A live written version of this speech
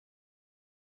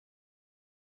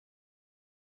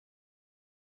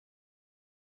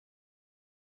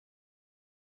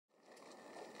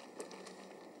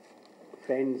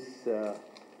friends,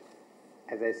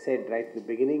 as I said right at the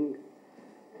beginning,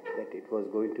 that it was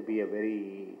going to be a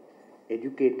very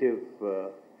educative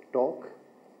talk,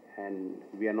 and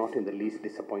we are not in the least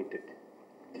disappointed.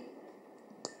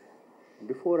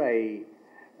 Before I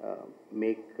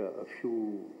make a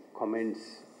few comments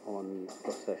on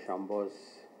Professor Shambaugh's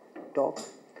talk,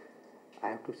 I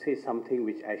have to say something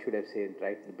which I should have said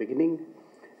right at the beginning,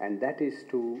 and that is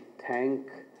to thank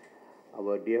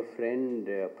our dear friend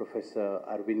Professor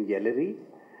Arvind Yellery,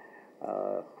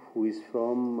 who is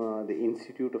from the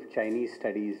Institute of Chinese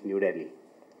Studies, New Delhi,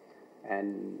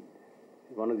 and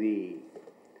one of the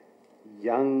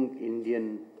young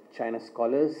Indian China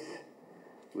scholars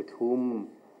with whom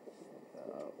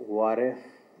ORF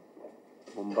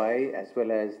Mumbai as well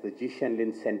as the Ji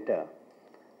Shenlin Center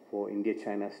for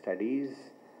India-China Studies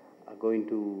are going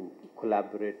to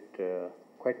collaborate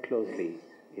quite closely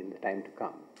in the time to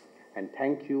come. And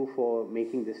thank you for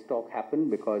making this talk happen,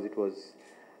 because it was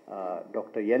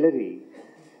Dr. Yellery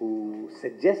who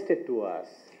suggested to us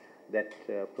that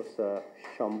Professor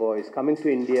Shambaugh is coming to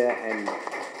India and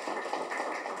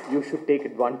you should take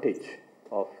advantage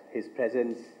of his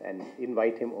presence and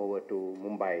invite him over to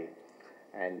Mumbai.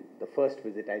 And the first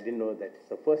visit, I didn't know that it's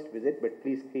the first visit, but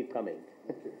please keep coming.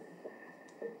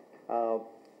 I'll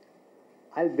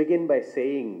begin by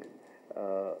saying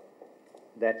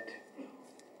that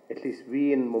at least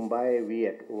we in Mumbai, we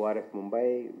at ORF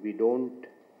Mumbai, we don't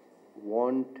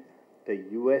want the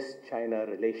US-China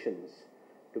relations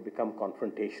to become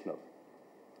confrontational.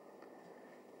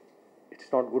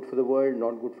 It's not good for the world,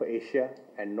 not good for Asia,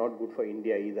 and not good for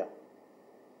India either.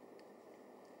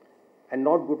 And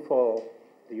not good for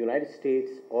the United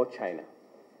States or China.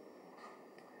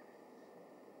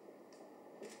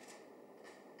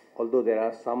 Although there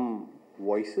are some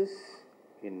voices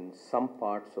in some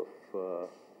parts of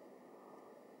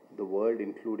the world,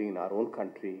 including in our own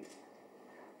country,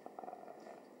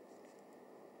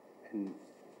 and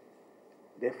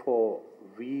therefore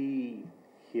we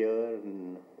here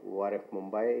in ORF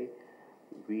Mumbai,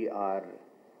 we are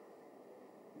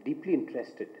deeply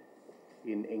interested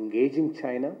in engaging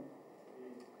China,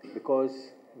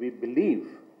 because we believe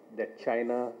that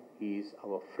China is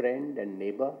our friend and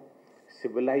neighbor,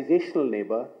 civilizational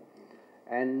neighbor,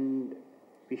 and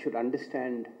we should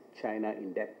understand China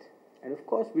in depth. And of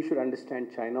course, we should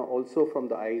understand China also from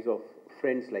the eyes of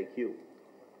friends like you.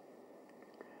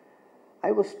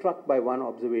 I was struck by one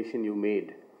observation you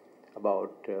made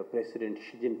about President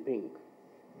Xi Jinping,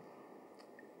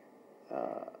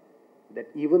 that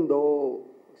even though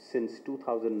since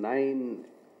 2009,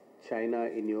 China,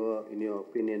 in your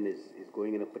opinion, is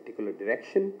going in a particular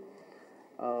direction,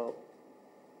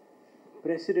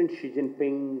 President Xi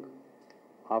Jinping,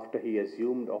 after he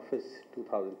assumed office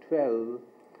 2012,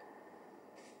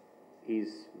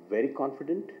 is very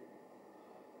confident,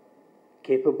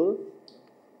 capable,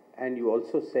 and you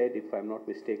also said, if I'm not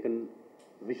mistaken,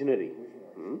 visionary.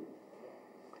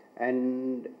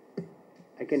 And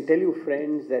I can tell you,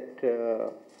 friends, that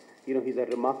he's a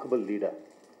remarkable leader.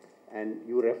 And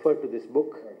you refer to this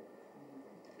book,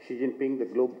 Xi Jinping,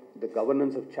 the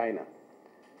Governance of China.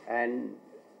 And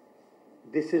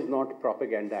this is not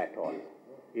propaganda at all.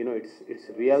 It's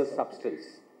real substance.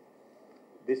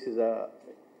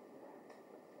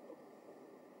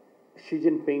 Xi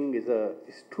Jinping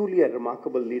is truly a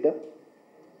remarkable leader.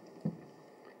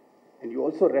 And you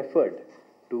also referred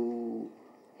to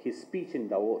his speech in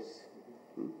Davos.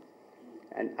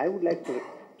 And I would like to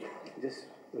just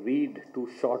read two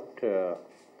short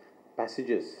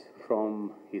passages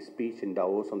from his speech in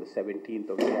Davos on the 17th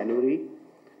of January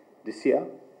this year.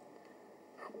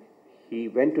 He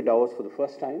went to Davos for the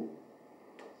first time,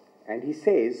 and he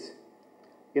says,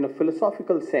 in a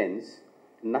philosophical sense,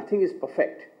 nothing is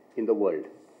perfect in the world.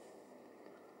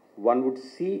 One would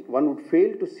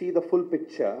fail to see the full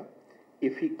picture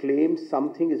if he claims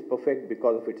something is perfect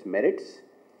because of its merits,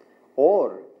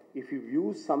 or if he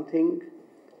views something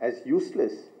as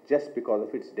useless just because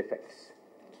of its defects.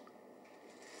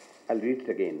 I'll read it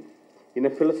again. In a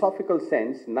philosophical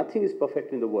sense, nothing is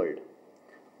perfect in the world.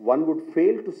 One would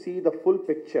fail to see the full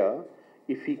picture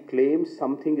if he claims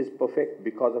something is perfect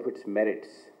because of its merits,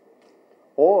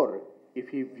 or if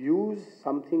he views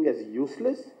something as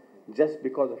useless just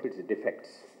because of its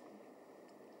defects.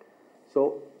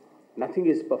 So, nothing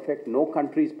is perfect, no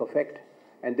country is perfect,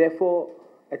 and therefore,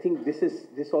 I think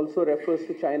this also refers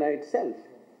to China itself,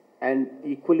 and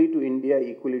equally to India,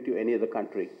 equally to any other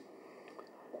country.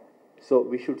 So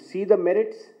we should see the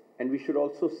merits, and we should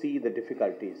also see the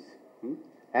difficulties,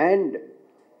 and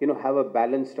have a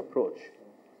balanced approach,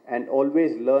 and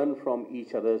always learn from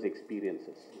each other's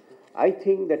experiences. I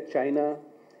think that China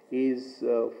is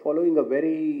following a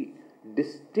very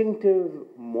distinctive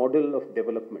model of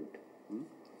development.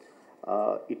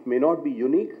 It may not be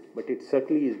unique, but it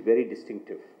certainly is very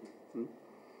distinctive.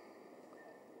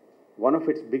 One of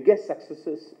its biggest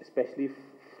successes, especially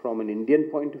from an Indian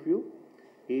point of view,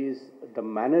 is the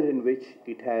manner in which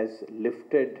it has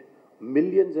lifted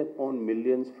millions upon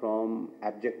millions from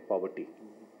abject poverty.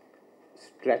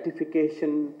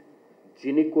 Stratification,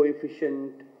 Gini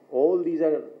coefficient, all these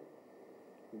are,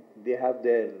 they have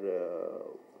their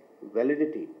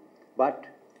validity, but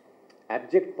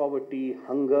abject poverty,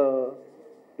 hunger,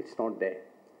 it's not there.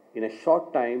 In a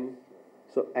short time,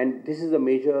 and this is a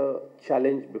major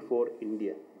challenge before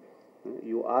India.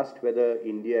 You asked whether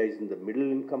India is in the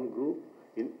middle income group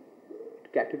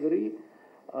category.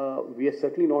 We are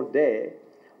certainly not there,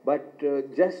 but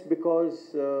just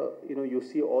because you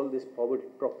see all this poverty,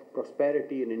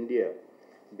 prosperity in India,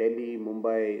 Delhi,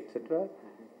 Mumbai, etc.,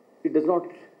 it does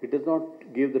not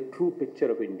give the true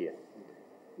picture of India.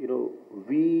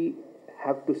 We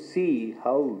have to see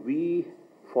how we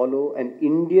follow an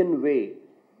Indian way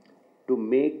to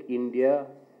make India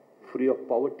free of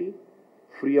poverty,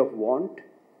 free of want,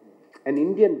 an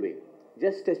Indian way,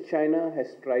 just as China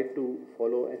has tried to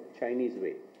follow a Chinese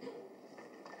way.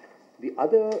 The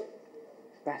other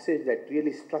passage that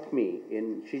really struck me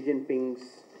in Xi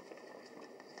Jinping's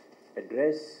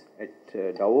address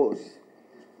at Davos,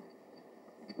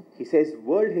 he says,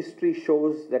 world history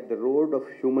shows that the road of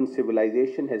human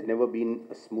civilization has never been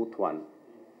a smooth one,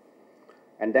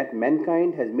 and that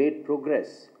mankind has made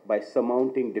progress by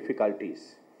surmounting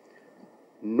difficulties.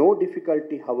 No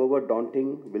difficulty, however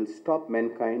daunting, will stop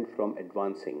mankind from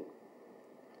advancing.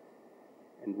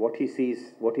 And what he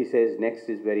says next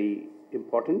is very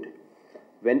important.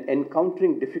 When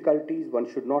encountering difficulties, one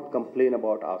should not complain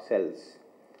about ourselves,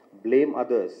 blame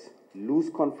others,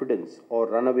 lose confidence, or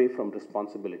run away from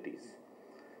responsibilities.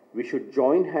 We should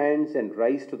join hands and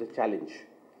rise to the challenge.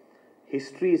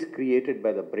 History is created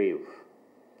by the brave.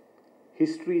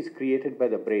 History is created by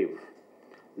the brave.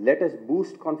 Let us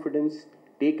boost confidence,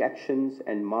 take actions,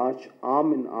 and march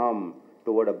arm in arm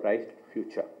toward a bright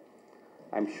future.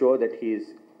 I'm sure that he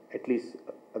is, at least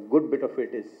a good bit of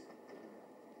it is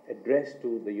addressed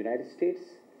to the United States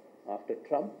after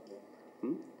Trump.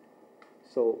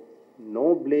 So,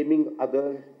 no blaming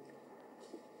others,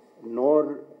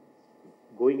 nor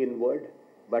going inward,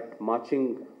 but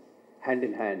marching hand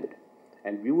in hand.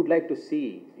 And we would like to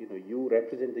see, you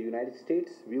represent the United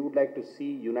States, we would like to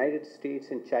see United States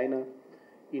and China,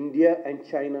 India and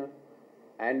China,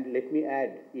 and let me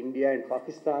add, India and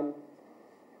Pakistan,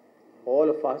 all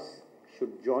of us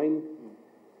should join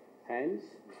hands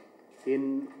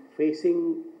in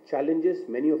facing challenges,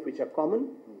 many of which are common,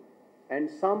 and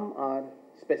some are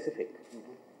specific.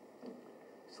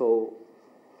 So,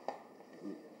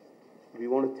 we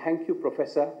want to thank you,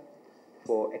 Professor,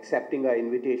 for accepting our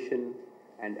invitation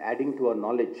and adding to our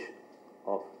knowledge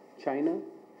of China,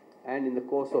 and in the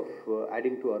course of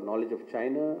adding to our knowledge of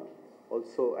China,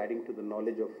 also adding to the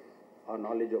knowledge of our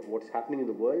knowledge of what's happening in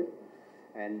the world,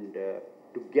 and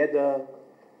together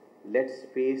let's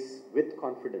face with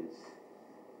confidence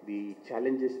the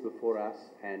challenges before us,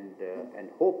 and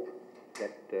hope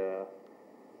that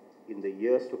in the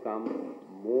years to come,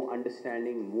 more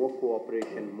understanding, more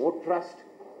cooperation, more trust,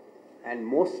 and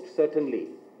most certainly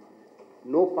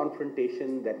no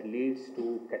confrontation that leads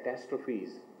to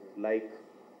catastrophes like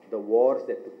the wars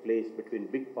that took place between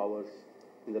big powers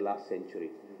in the last century.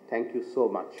 Thank you so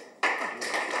much.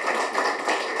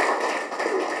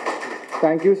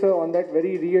 Thank you, sir. On that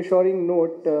very reassuring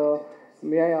note,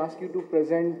 may I ask you to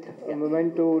present a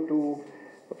memento to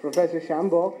Professor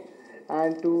Shambaugh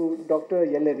and to Dr.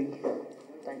 Yellery.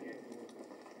 Thank you.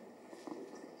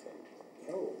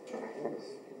 Oh, thanks.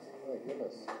 My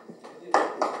goodness.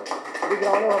 Big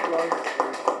round of applause.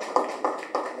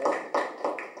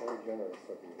 Very generous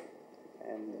of you.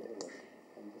 And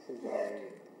this is my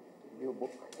new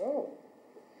book. Oh,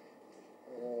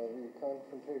 the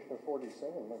Confrontation of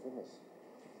 47, my goodness.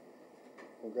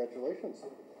 Congratulations.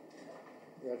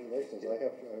 Congratulations. I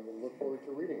will look forward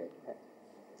to reading it.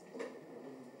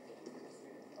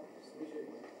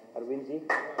 Arvindji.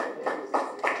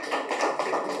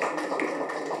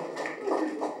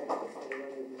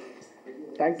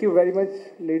 Thank you very much,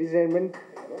 ladies and gentlemen.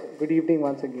 Good evening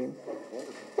once again.